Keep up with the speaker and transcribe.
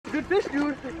good fish,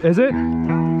 dude. Is it?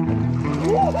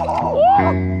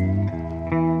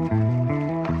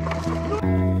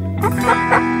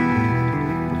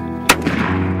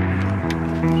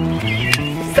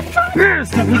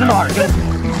 Yes, he's an art.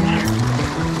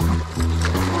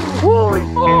 Holy!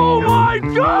 Oh my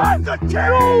God!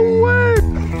 No way!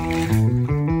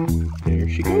 There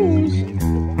she goes.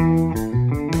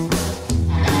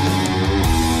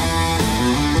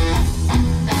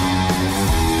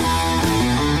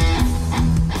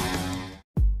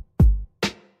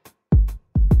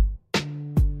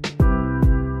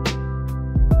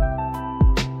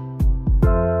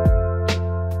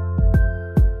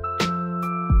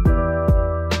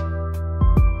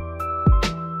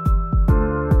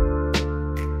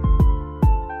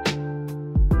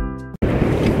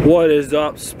 What is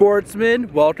up,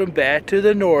 sportsmen? Welcome back to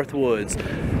the Northwoods.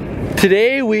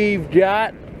 Today we've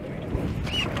got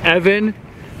Evan,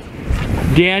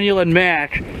 Daniel, and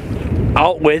Mac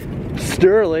out with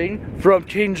Sterling from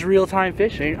King's Real Time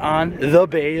Fishing on the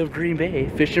Bay of Green Bay,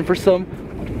 fishing for some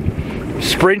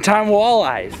springtime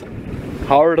walleyes.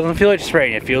 However, it doesn't feel like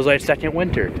spring, it feels like second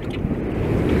winter.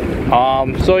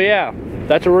 So yeah,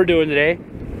 that's what we're doing today.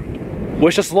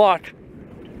 Wish us luck.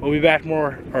 We'll be back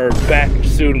back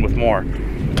soon with more.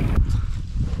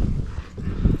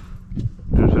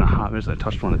 It's been a hot minute since I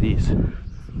touched one of these.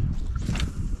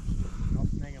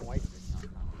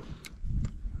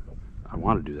 I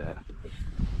want to do that.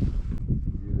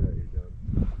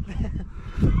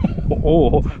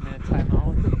 Oh. 10-minute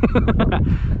timeout.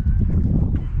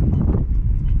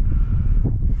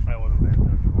 I wasn't paying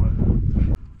attention. What?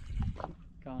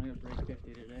 Calling it break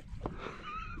 50 today.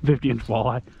 50-inch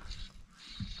walleye.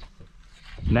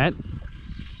 Net? You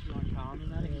want to count on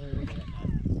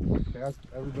that? Cast,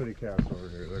 everybody casts over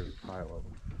here. There's a pile of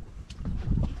them.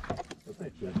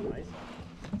 That's nice.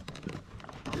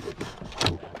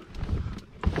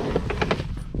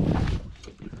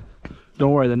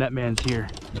 Don't worry, the net man's here.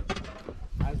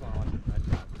 I just want to watch it red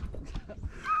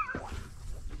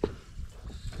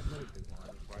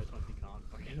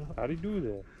drop. How do you do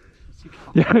that?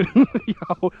 Yeah.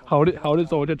 how did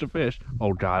someone catch a fish?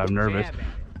 Oh God, I'm nervous.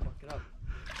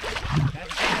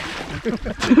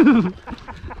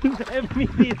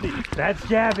 Immediately. That's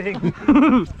jabbing.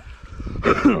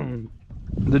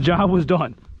 The job was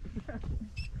done.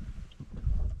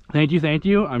 Thank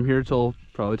you. I'm here till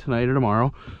probably tonight or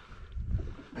tomorrow.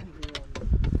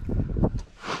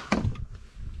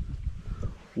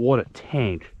 What a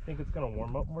tank. Think it's gonna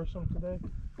warm up more some today?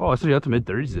 Oh, it's gonna be up to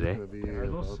mid-30s today. Are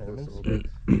those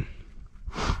salmon?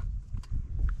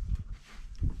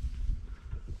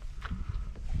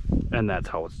 And that's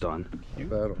how it's done.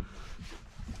 Battle.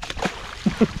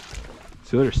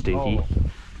 So they're stinky. Oh,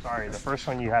 sorry, the first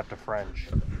one you have to French.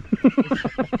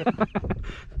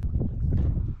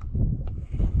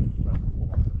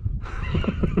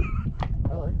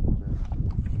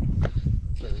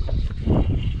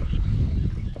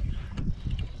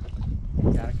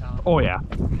 Oh yeah.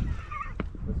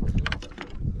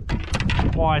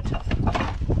 What?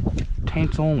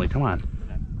 Tanks only, come on.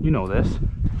 You know this.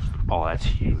 Oh, that's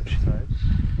huge.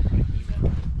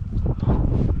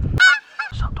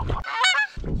 Stop, don't talk.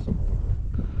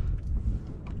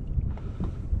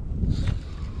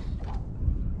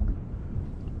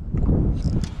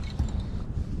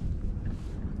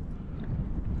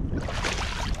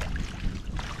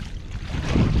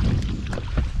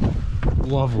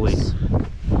 Lovely.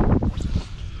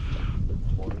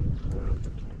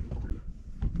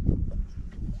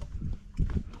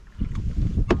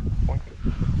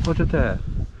 Look at that.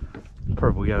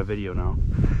 Perfect, we got a video now.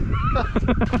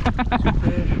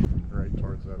 Right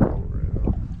towards that boat right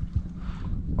now.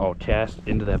 Oh, cast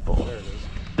into that boat. There it is.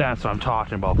 That's what I'm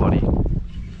talking about, buddy.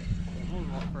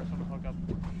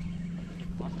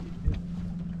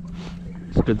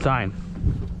 It's a good sign.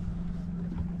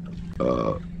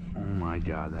 Oh my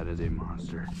God, that is a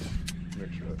monster.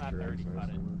 Make sure that drag's nice.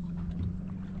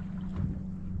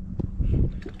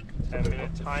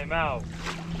 10-minute timeout.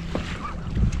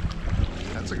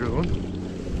 That's a good one.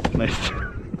 Nice.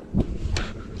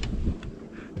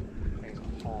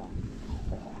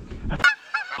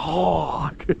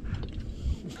 Oh,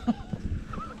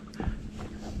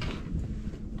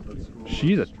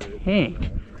 she's a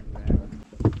tank.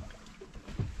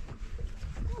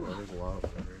 There's a lot of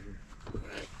that right here.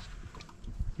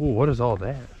 Ooh, what is all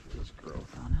that? Just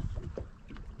growth.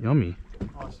 Yummy.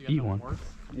 Oh, so you got Eat the one. warts?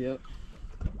 Yep.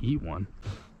 Eat one.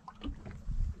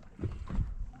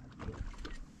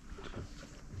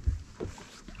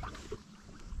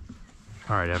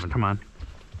 All right, Evan, come on.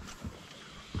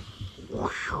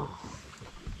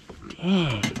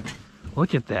 Dang,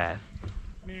 look at that.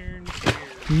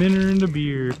 Minner in the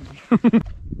beer.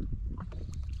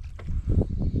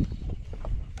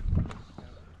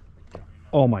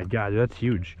 Oh my god, that's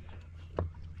huge.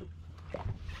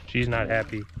 She's not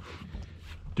happy.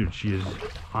 Dude, she is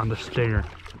on the stinger.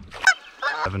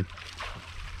 Evan.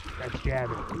 That's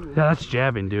jabbing. Yeah, that's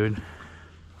jabbing, dude.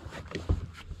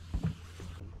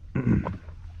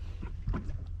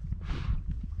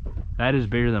 That is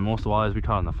bigger than most of the walleyes we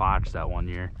caught in the Fox that one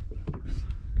year.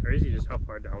 Crazy just how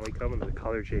far down we come and the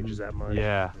color changes that much.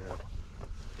 Yeah.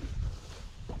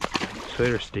 So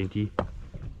they're stinky.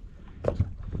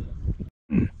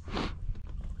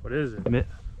 What is it?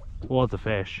 Well, it's a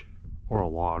fish. Or a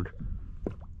log.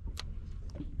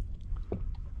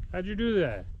 How'd you do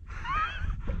that?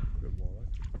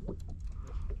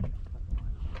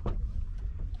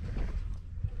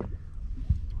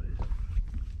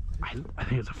 I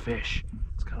think it's a fish.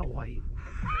 It's kind of white.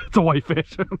 It's a white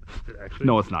fish. Actually,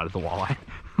 No, it's not. It's a walleye.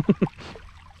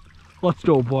 Let's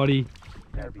go, buddy.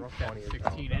 that'd be funny as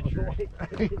 16 hell.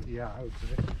 incher. Yeah, I would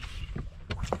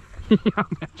say. Yeah,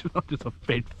 imagine just a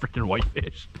big freaking white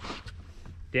fish.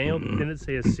 Daniel didn't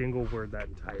say a single word that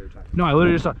entire time. No, I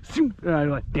literally just saw, and I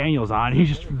like, Daniel's on. He's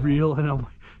just real, and I'm like,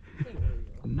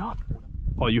 no.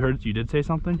 Oh, you heard? You did say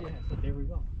something? Yeah, so there we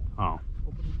go. Oh,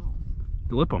 Open his mouth.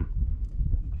 lip him.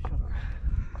 Shut up.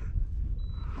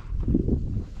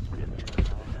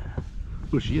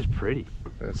 Ooh, she is pretty.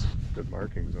 That's good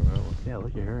markings on that one. Yeah,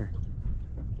 look at her.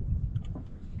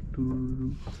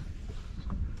 Doo.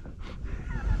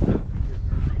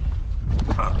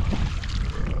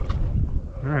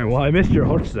 All right, well, I missed your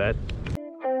hook set.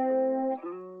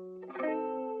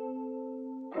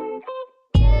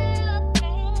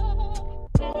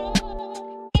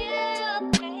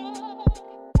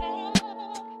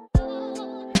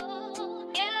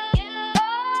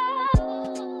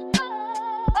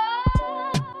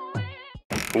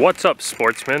 What's up,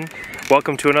 sportsmen?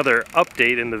 Welcome to another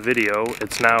update in the video.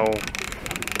 It's now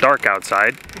dark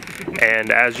outside,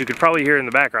 and as you could probably hear in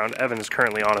the background, Evan is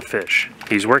currently on a fish.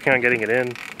 He's working on getting it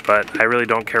in, but I really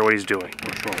don't care what he's doing.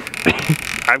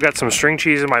 I've got some string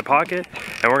cheese in my pocket,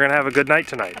 and we're gonna have a good night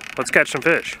tonight. Let's catch some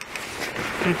fish.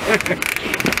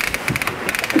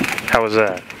 How was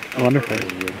that? Wonderful.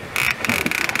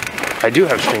 I do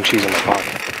have string cheese in my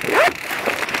pocket.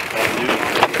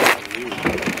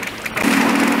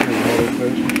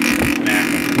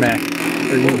 Mac.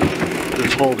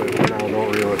 Just hold it now,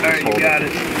 don't reel it. Just hold got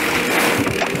it.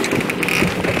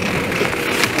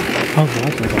 How's the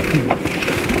last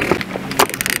one?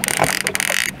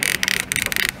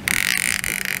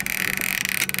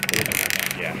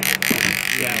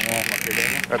 Yeah, well,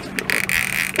 That's a good one.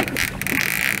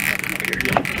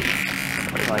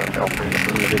 I like helping.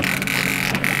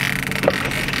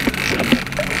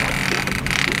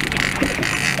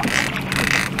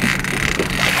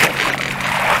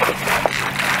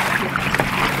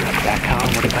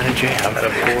 Would have been a jam.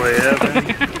 Boy, Evan.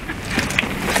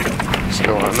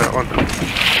 Still on that one.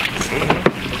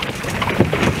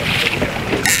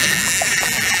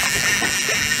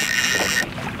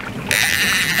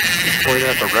 Point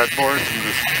at the red boards and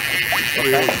just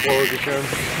reel as slow as you can.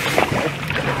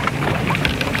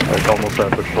 Like almost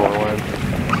at the shoreline.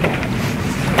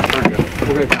 We're good.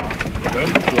 We're good. Good?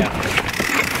 Yeah.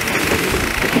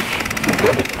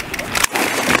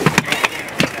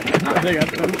 I think I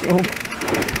got some.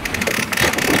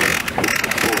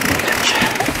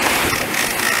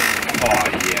 Oh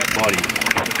yeah, buddy.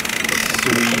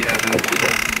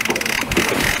 Sweet.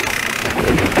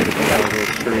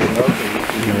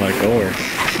 You gonna let go or?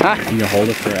 Huh? You gonna hold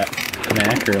it for a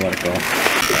Mac or let it go?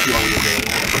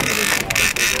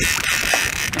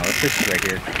 No, the fish is right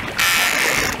here.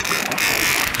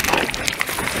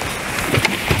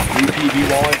 UPV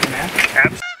walleye for Mac?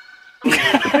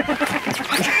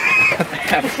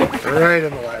 Absolutely. Right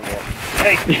in the live well.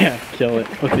 Hey! Yeah, kill it.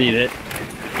 Let's eat it.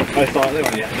 I saw that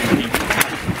one, yeah.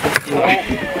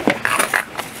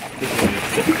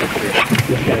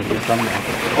 This guy's just some now.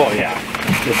 Oh yeah.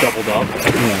 Just doubled up.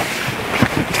 Yeah.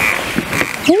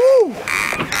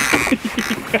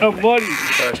 Oh, buddy!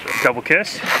 Double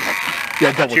kiss?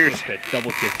 Yeah, double Cheers. kiss fish.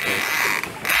 Double kiss fish.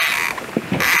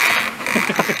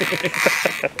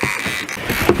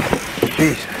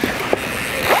 Jesus.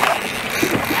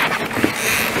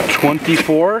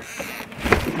 24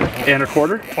 and a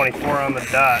quarter. 24 on the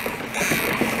dot.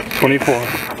 24.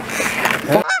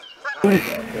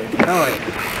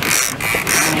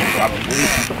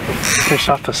 Fish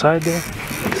off the side there.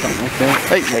 Something like that.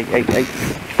 Hey.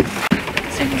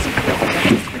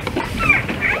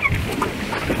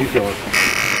 Keep going.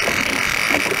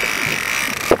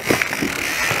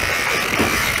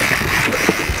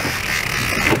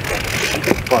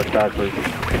 Watch backwards.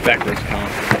 Backwards count.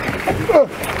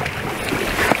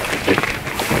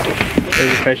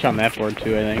 There's a fish on that board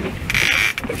too, I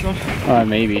think.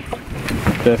 Maybe.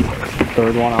 This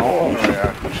third one out. Oh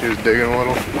yeah, she was digging a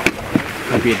little.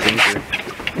 Might be a dinker.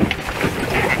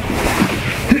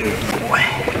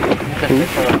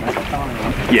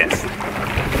 Yes.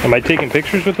 Am I taking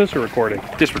pictures with this or recording?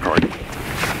 Just record.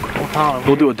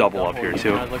 We'll do a double up here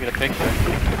too. Look at a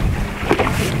picture.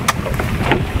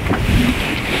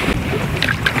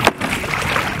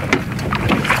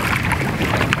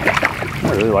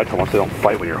 I really like them once they don't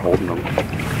fight when you're holding them.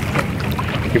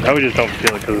 You probably just don't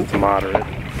feel it because it's moderate.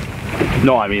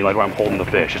 No, I mean like when I'm holding the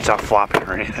fish, it's not flopping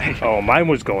or anything. Oh, mine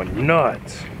was going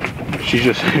nuts. She's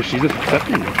just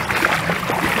accepting it.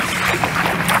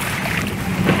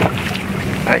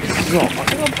 Nice. Oh,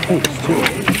 thanks too.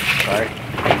 Sorry.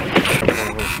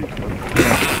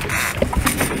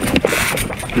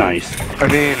 Nice. I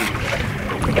mean,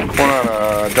 one on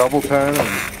a double 10 and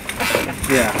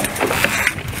Yeah.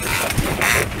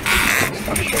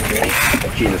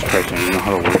 Jesus Christ, I don't know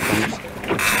how to work things.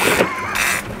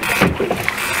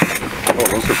 oh,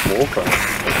 those are bullfrogs.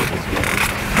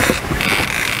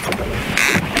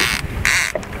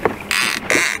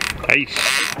 Nice.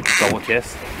 Double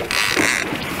kiss.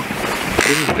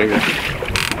 This is bigger.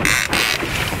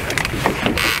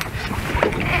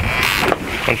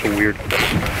 Bunch of weird.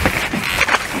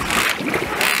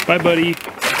 Bye, buddy. Go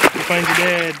find your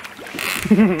dad.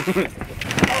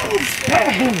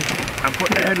 I'm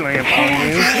putting a headlamp on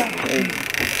you.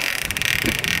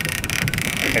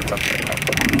 It's okay.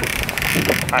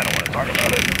 I don't want to talk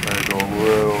about it. I go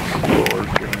real slow.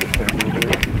 It's gonna get tangled in.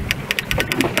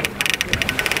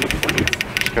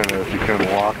 Just kind of, if you kind of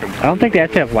walk them. I don't think they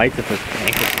have to have lights at this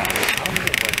ankle time.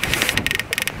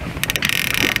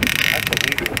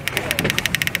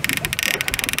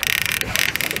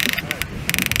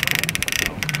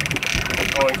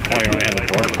 Oh, you only had the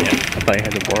board on. Yeah, I thought you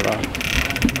had the board on.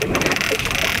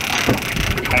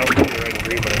 I don't think they're in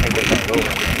green, but I think they got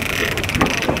over.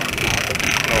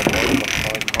 No,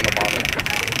 board on the bottom.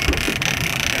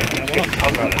 Let's get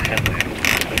tug on the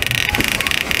headlamp.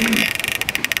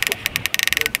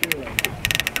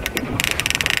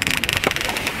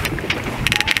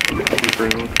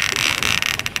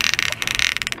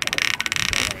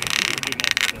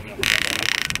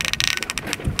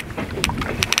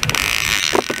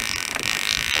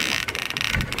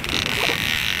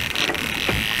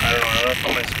 I don't know, I left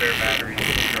all my spare batteries in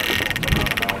the truck.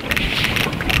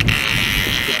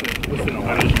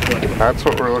 That's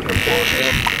what we're looking for.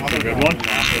 That's a good one.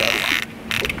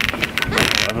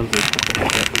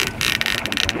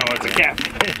 Oh, it's a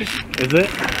catfish. Is it?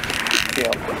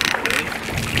 Yeah.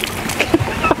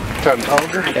 10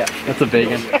 pounder? Yeah, that's a big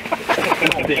one.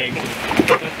 Big.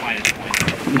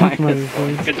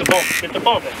 Minus. Get the boat. Get the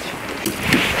boat.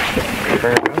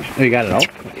 Oh, you got it out?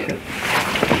 Yeah.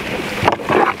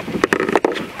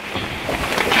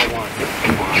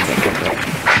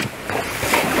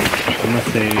 I'm gonna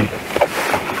say.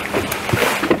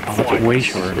 Oh, it's way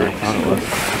shorter than I thought it was.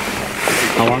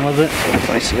 How long was it?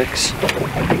 26.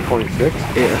 26?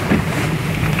 Yeah.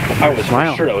 I was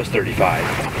Smile. sure that was 35.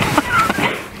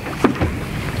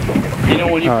 You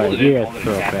know when you pulled it in, all the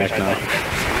throw it catfish, back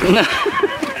I now.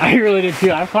 thought, I really did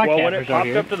too. I've caught Well, when it catfish out popped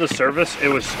here. up to the surface, it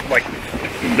was like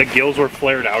the gills were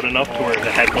flared out enough to where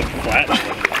the head looked flat.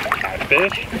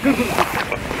 Catfish.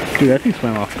 Dude, that thing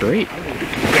swam off great.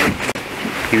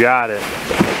 You got it.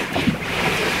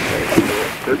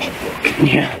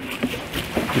 Yeah.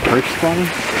 The perch spawning?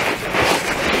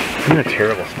 I'm in a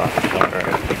terrible spot.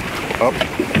 Alright. Up.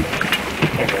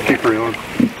 Keep reeling.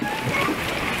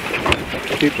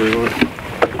 Keep reeling.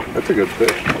 That's a good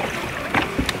fish.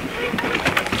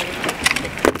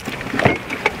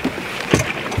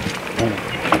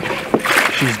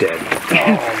 she's dead.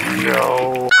 Oh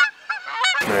no.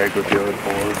 Snag with the other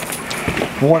board.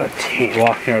 What a team.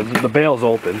 Well, here, the bail's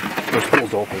open. The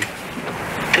pool's open.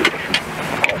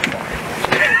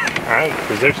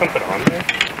 Is there something on there?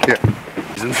 Yeah.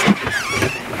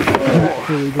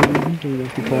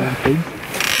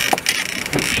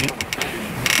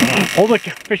 Hold the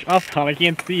fish off, Con. I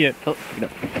can't see it. Oh, there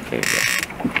you go.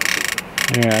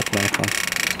 Yeah, that's a nice one.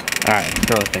 Alright,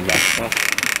 throw the thing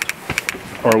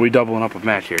back. Or are we doubling up with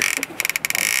Matt here?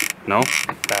 No?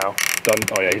 No. Done.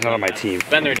 Oh yeah, he's not on my team.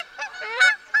 Bender.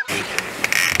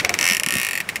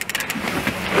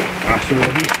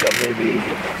 Baby.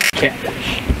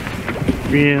 Catfish.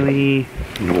 Really?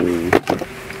 No.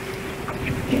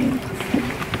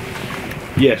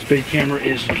 Yes, big camera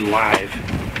is live.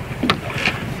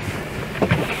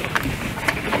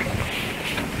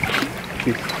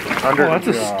 Under that's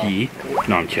a the, ski.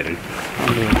 No, I'm kidding.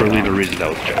 For legal reasons, that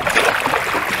was a joke.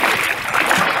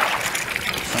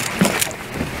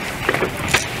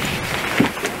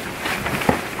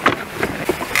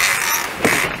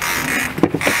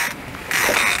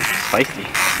 Spicy.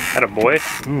 Had a boy.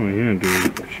 Oh yeah,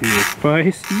 dude. She was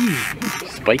spicy.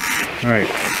 Spicy. Alright.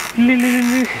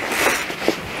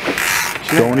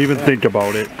 Don't even think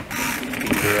about it.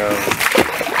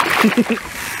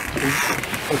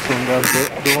 This one does it.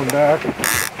 Going back.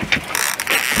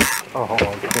 Oh,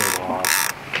 come on.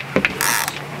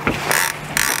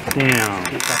 Damn.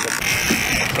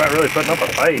 It's not really putting up a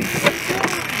fight.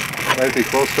 Might be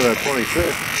close to that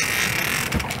 26.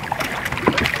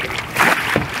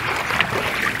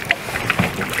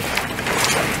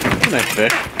 Nice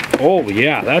fish. Oh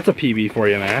yeah, that's a PB for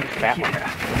you, Mac.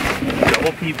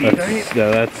 Double PB night?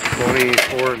 That's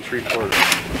 24 3/4.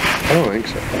 I don't think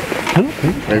so.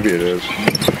 Maybe it is.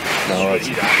 No, that's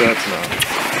not.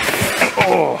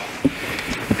 oh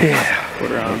yeah. Put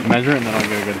her on. Measure it and then I'll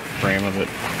get a good frame of it.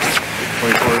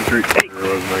 24 3/4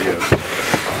 was my guess.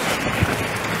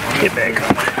 Get back.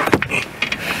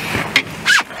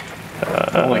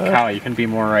 Holy cow, you can be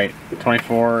more right.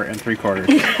 24 3/4.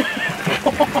 I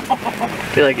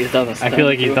feel like he's done this. I feel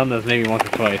like he's done this maybe once or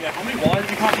twice. Yeah, how many walleyes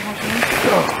you caught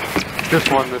in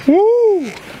Just one this.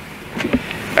 Woo!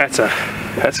 That's a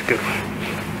good one.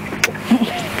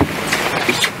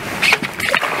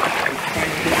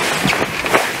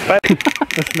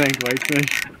 This man's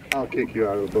whitefish. I'll kick you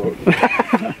out of the boat.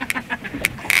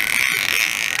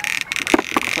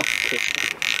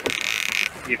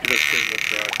 You have to look through this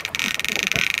rock.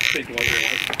 Big longer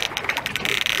one.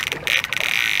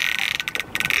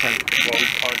 Well, we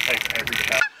contact every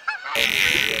cat.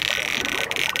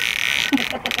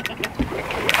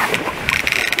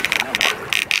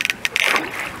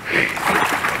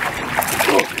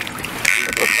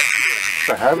 It's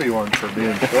a heavy one for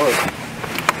being short.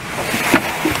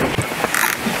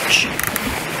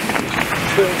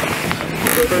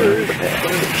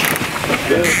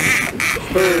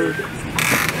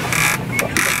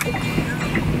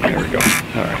 There we go.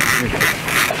 Alright, here we go.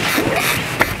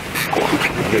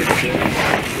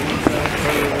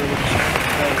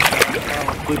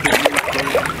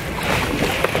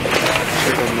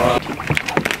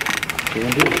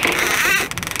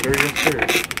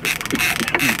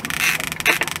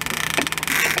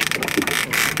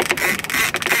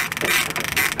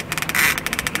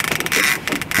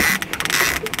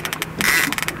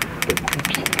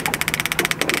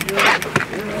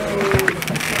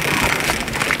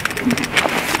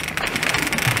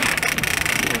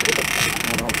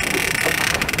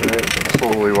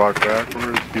 Slowly walk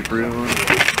backwards, keep reeling,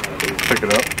 pick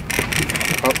it up.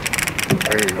 Up.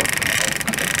 There you go.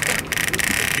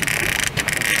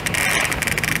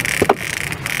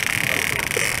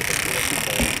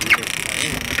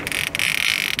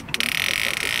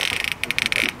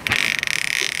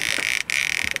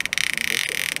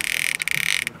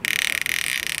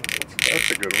 That's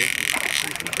a good one.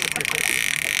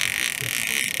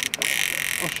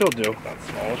 Oh, she'll do. Not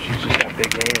small, she's just got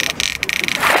big hands.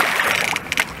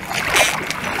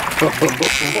 That's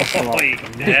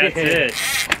it.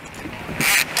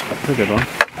 That's a good one.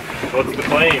 What's the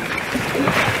claim?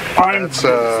 That's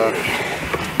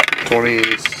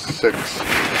 26.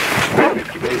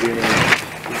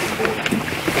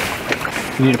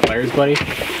 You need a pliers, buddy?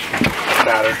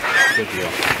 Matter. Good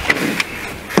deal.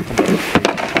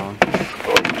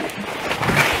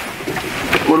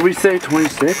 What do we say?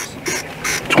 26?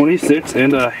 26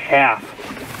 and a half.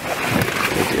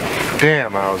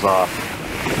 Damn, I was off.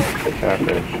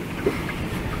 Catfish.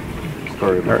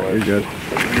 Story of my Alright, life. you're good.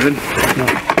 Good. No.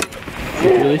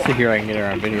 At least here I can get her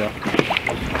on video.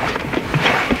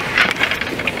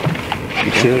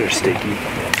 You see they're sticky.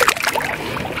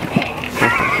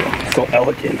 So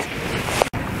elegant.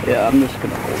 Yeah, I'm just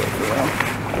gonna hold it for now.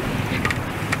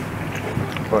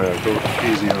 Oh yeah, go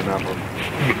easy on that one.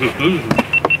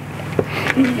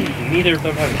 Neither of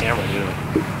them have a camera, do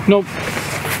they? Nope.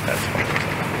 That's fine.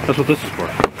 That's what this is for.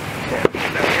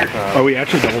 Are we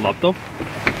actually doubled up though?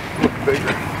 Bigger.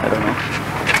 I don't know.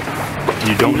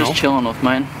 You don't I'm know? just chilling with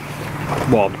mine.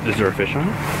 Well, is there a fish on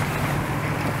it?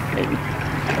 Maybe.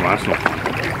 Well, that's no fun.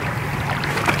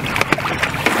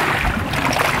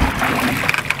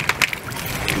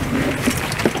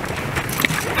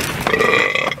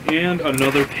 And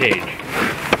another page.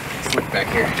 Let's look back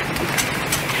here.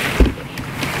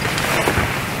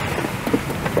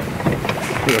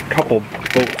 There's a couple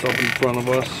boats up in front of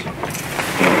us.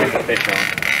 Fish on.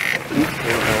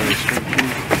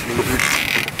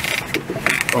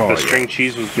 Oh, The string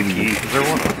cheese was the key. Is there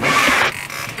one?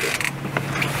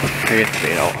 Here, get the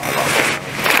bait out.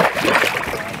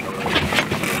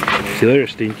 See you later,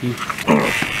 Stinky.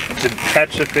 To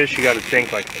catch the fish, you gotta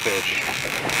think like a fish.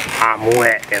 I'm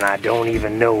wet and I don't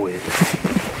even know it.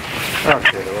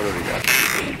 Okay, what do we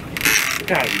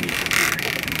got?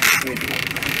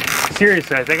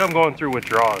 Seriously, I think I'm going through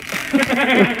withdrawals.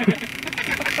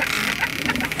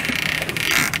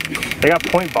 They got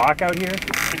point Bach out here?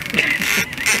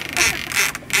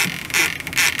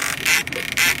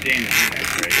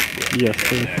 Yes,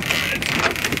 sir.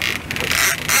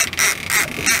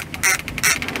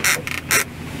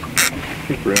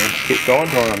 Keep running. Keep going.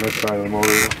 Going on this side of the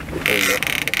motor. There you go.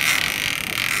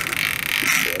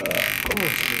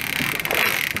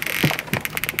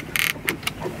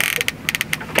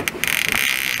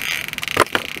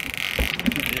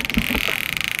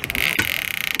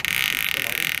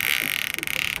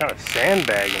 Kind of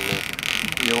sandbagging me.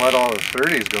 You let all the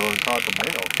 30s go and caught the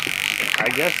male. I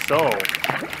guess so.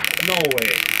 No way.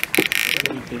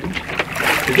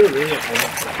 Is there really a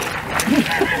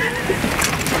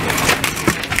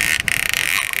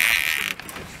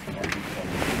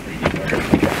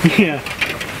Yeah.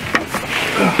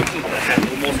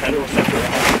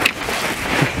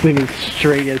 This thing is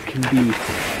straight as can be.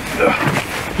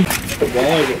 The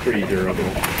walleyes are pretty durable.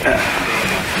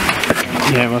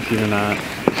 Yeah, Musky or not.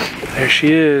 There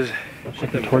she is. She's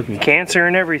looking towards me. Cancer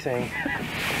and everything.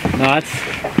 No, that's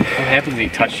what happens when you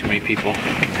touch too many people.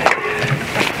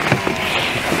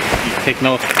 You take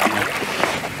notes from them.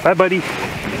 Bye, buddy. Oh,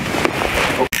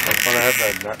 I want to have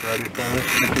that net ready for me.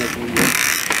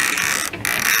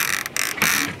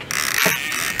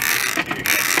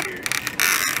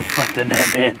 Let the net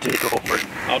man take over.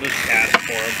 I'll just ask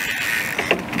for him.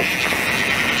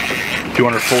 Do you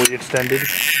want her fully extended?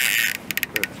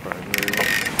 That's fine. There you go.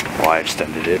 Well, I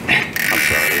extended it. I'm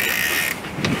sorry.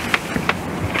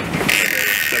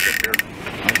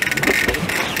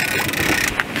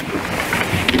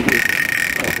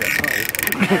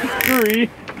 Three.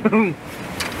 I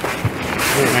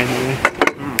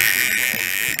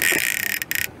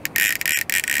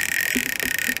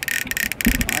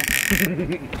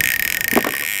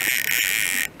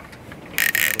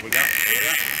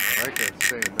can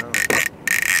say no.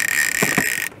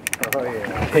 Oh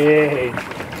yeah. Hey.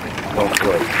 Oh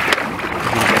good.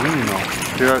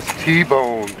 Just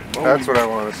T-boned. That's what I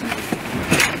want to see.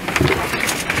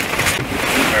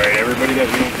 Alright, everybody that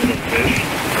we don't get a fish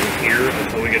from here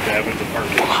until we get to Evans'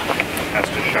 apartment has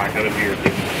to shotgun a beer.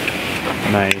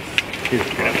 Nice.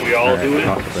 And if we all do it,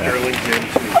 Sterling's in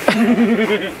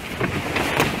too.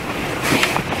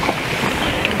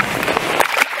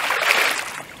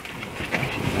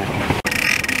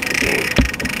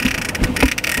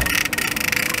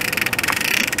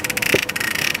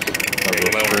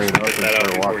 Straight up and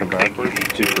start walking backwards.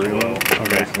 Keep reeling.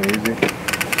 Nice and easy.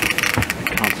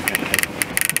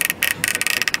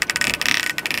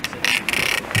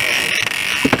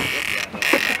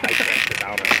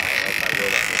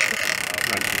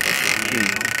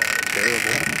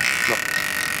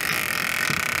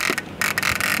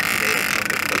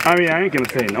 I mean, I ain't gonna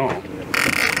say no.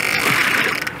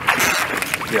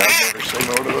 Yeah, I've never said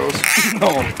no to those. No.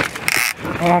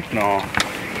 Fuck no.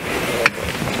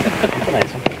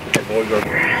 Nice one.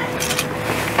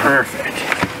 Perfect.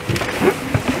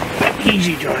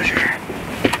 Easy dodger.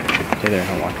 Stay there,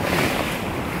 I'll walk away.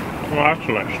 Well, that's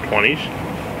some nice 20s.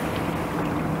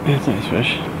 Yeah, it's a nice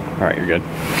fish. Alright, you're good.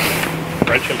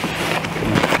 Wrench him.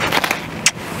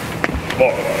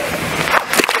 Oh.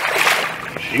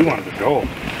 She wanted to go.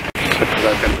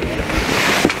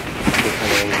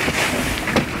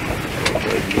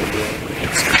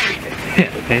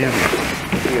 Hey, Evan.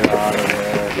 Get out of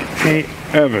there. Hey,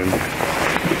 Evan.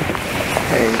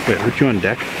 Hey. Wait, aren't you on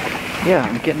deck? Yeah,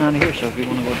 I'm getting out of here, so if you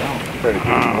want to go down. Try to keep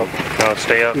them up. No,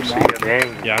 stay up. See ya.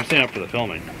 Dang. Yeah, I'm staying up for the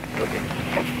filming.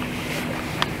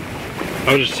 I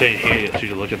was just saying, hey, so you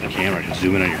can look at the camera and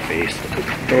zoom in on your face.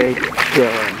 Hey,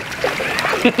 Dylan.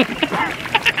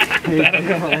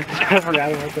 I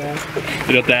forgot about that.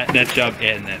 You know, that job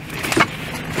and that face.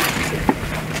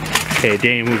 Hey,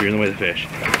 Danny, move, you're in the way of the fish.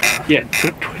 Yeah,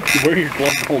 wear your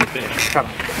glove to hold the fish.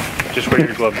 Just wear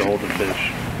your glove to hold the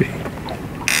fish.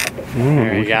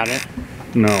 There, you got it?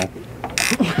 No.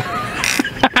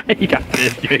 You got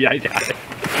this. Yeah, I got it.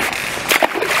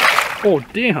 Oh,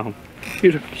 damn.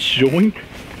 Here's a showing.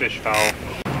 Fish foul.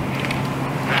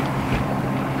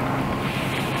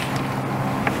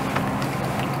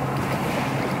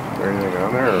 Is there anything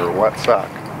on there or wet sock?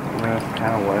 Yeah,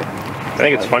 kind of wet. I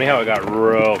think it's funny how it got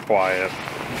real quiet.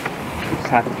 It's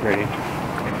half pretty.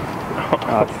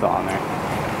 Oh, it's still on there.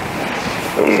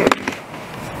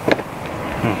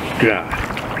 Oh, God.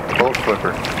 Boat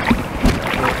flipper.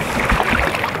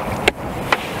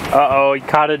 Uh-oh, he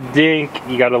caught a dink.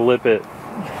 You gotta lip it.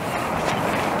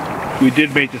 We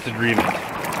did make this agreement.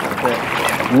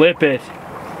 Lip it.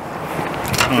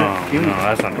 Oh, no,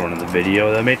 that's not going in the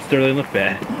video. That made Sterling look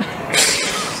bad.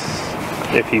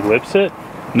 If he lips it?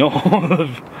 No,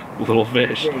 little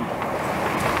fish.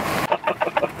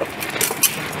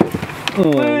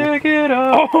 Pick it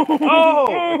up.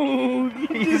 Oh!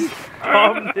 He just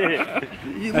thumbed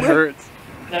it. That hurts.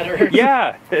 That hurts.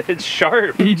 Yeah, it's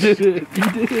sharp. He did it. He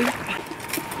did it.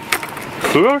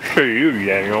 Who else are you,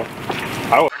 Daniel?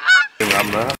 I was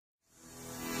I'm not.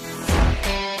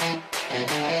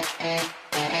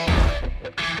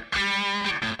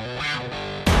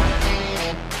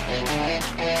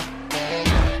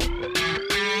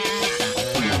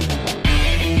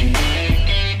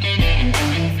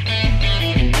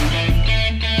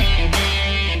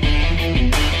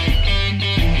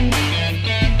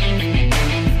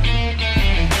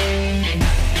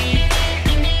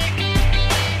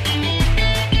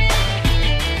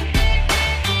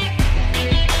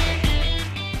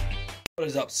 What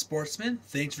is up, sportsmen?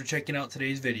 Thanks for checking out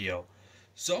today's video.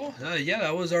 So, yeah,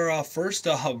 that was our first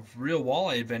real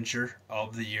walleye adventure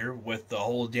of the year with the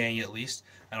whole Daniel, at least.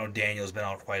 I know Daniel's been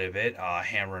out quite a bit,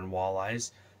 hammering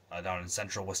walleyes down in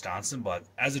central Wisconsin. But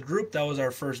as a group, that was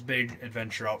our first big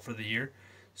adventure out for the year.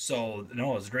 So,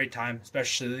 no, it was a great time,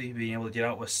 especially being able to get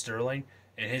out with Sterling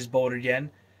and his boat again.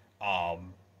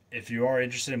 If you are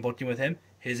interested in booking with him,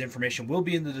 his information will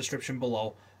be in the description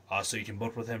below, so you can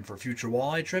book with him for future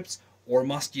walleye trips or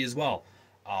musky as well.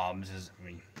 I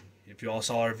mean, if you all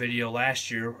saw our video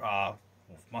last year,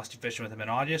 musky fishing with him in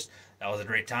August, that was a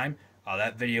great time.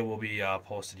 That video will be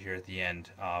posted here at the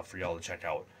end for y'all to check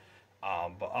out.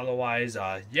 But otherwise,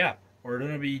 yeah, we're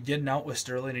going to be getting out with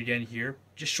Sterling again here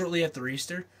just shortly after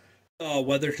Easter.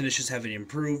 Weather conditions haven't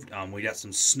improved. We got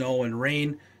some snow and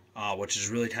rain, which is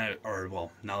really kind of, or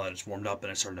well, now that it's warmed up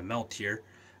and it's starting to melt here.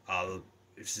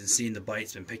 You've been seeing the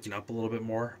bites been picking up a little bit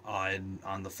more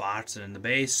on the flats and in the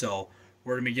bay, so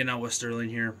we're going to be getting out with Sterling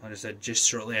here, like I said, just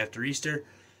shortly after Easter.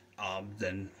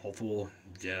 Then hopefully we'll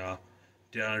get on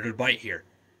a good bite here.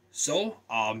 So,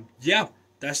 yeah,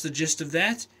 that's the gist of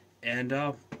that, and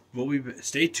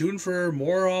stay tuned for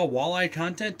more walleye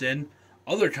content and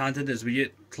other content as we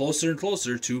get closer and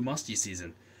closer to musky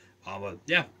season. But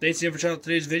yeah, thanks again for checking out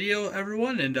today's video,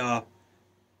 everyone, and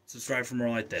subscribe for more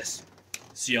like this.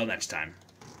 See y'all next time.